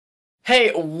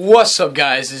Hey, what's up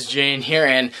guys, it's Jaiden here,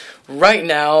 and right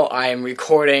now I am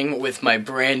recording with my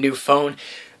brand new phone,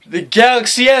 the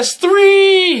Galaxy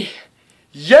S3!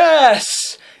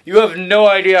 Yes! You have no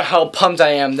idea how pumped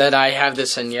I am that I have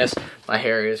this, and yes, my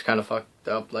hair is kind of fucked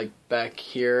up, like back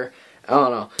here. I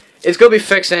don't know. It's gonna be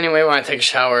fixed anyway when I take a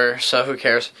shower, so who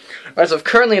cares. Alright, so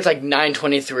currently it's like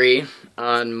 9:23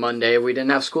 on Monday. We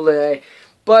didn't have school today,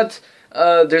 but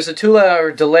there's a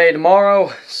 2-hour delay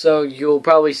tomorrow, so you'll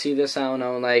probably see this, I don't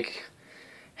know, like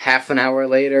half an hour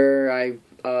later I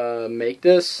make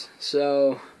this.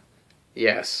 So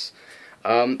yes,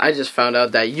 I just found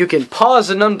out that you can pause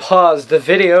and unpause the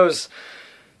videos,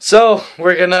 so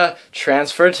we're gonna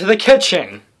transfer to the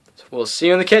kitchen. So we'll see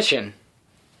you in the kitchen.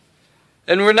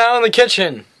 And we're now in the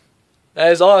kitchen.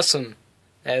 That is awesome.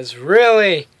 That is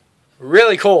really,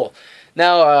 really cool.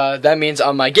 Now, that means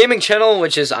on my gaming channel,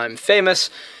 which is I'm Famous,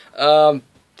 I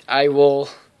will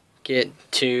get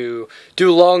to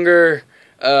do longer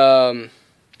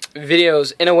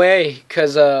videos in a way,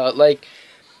 because, like,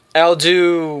 I'll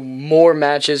do more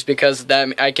matches because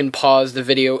that I can pause the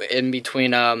video in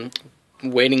between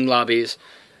waiting lobbies,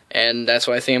 and that's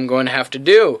what I think I'm going to have to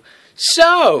do.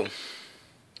 So,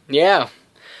 yeah,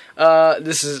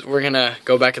 we're gonna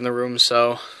go back in the room,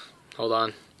 so hold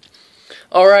on.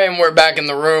 Alright, and we're back in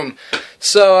the room.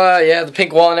 So, yeah, the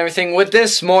pink wall and everything. With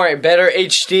this better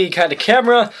HD kind of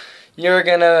camera, you're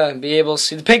gonna be able to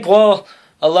see the pink wall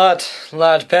a lot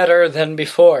better than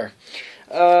before.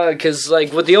 Cause,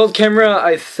 like, with the old camera,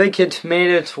 I think it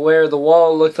made it where the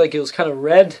wall looked like it was kind of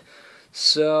red.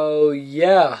 So,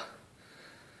 yeah.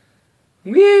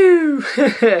 Woo!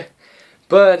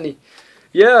 But,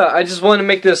 yeah, I just want to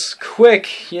make this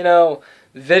quick, you know,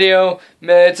 video.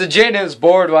 It's a Jaiden's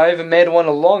board. I haven't made one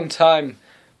in a long time,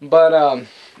 but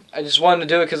I just wanted to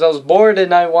do it because I was bored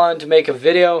and I wanted to make a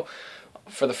video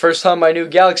for the first time my new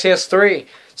Galaxy S3.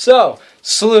 So,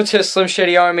 salute to Slim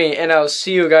Shady Army, and I'll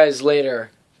see you guys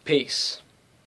later. Peace.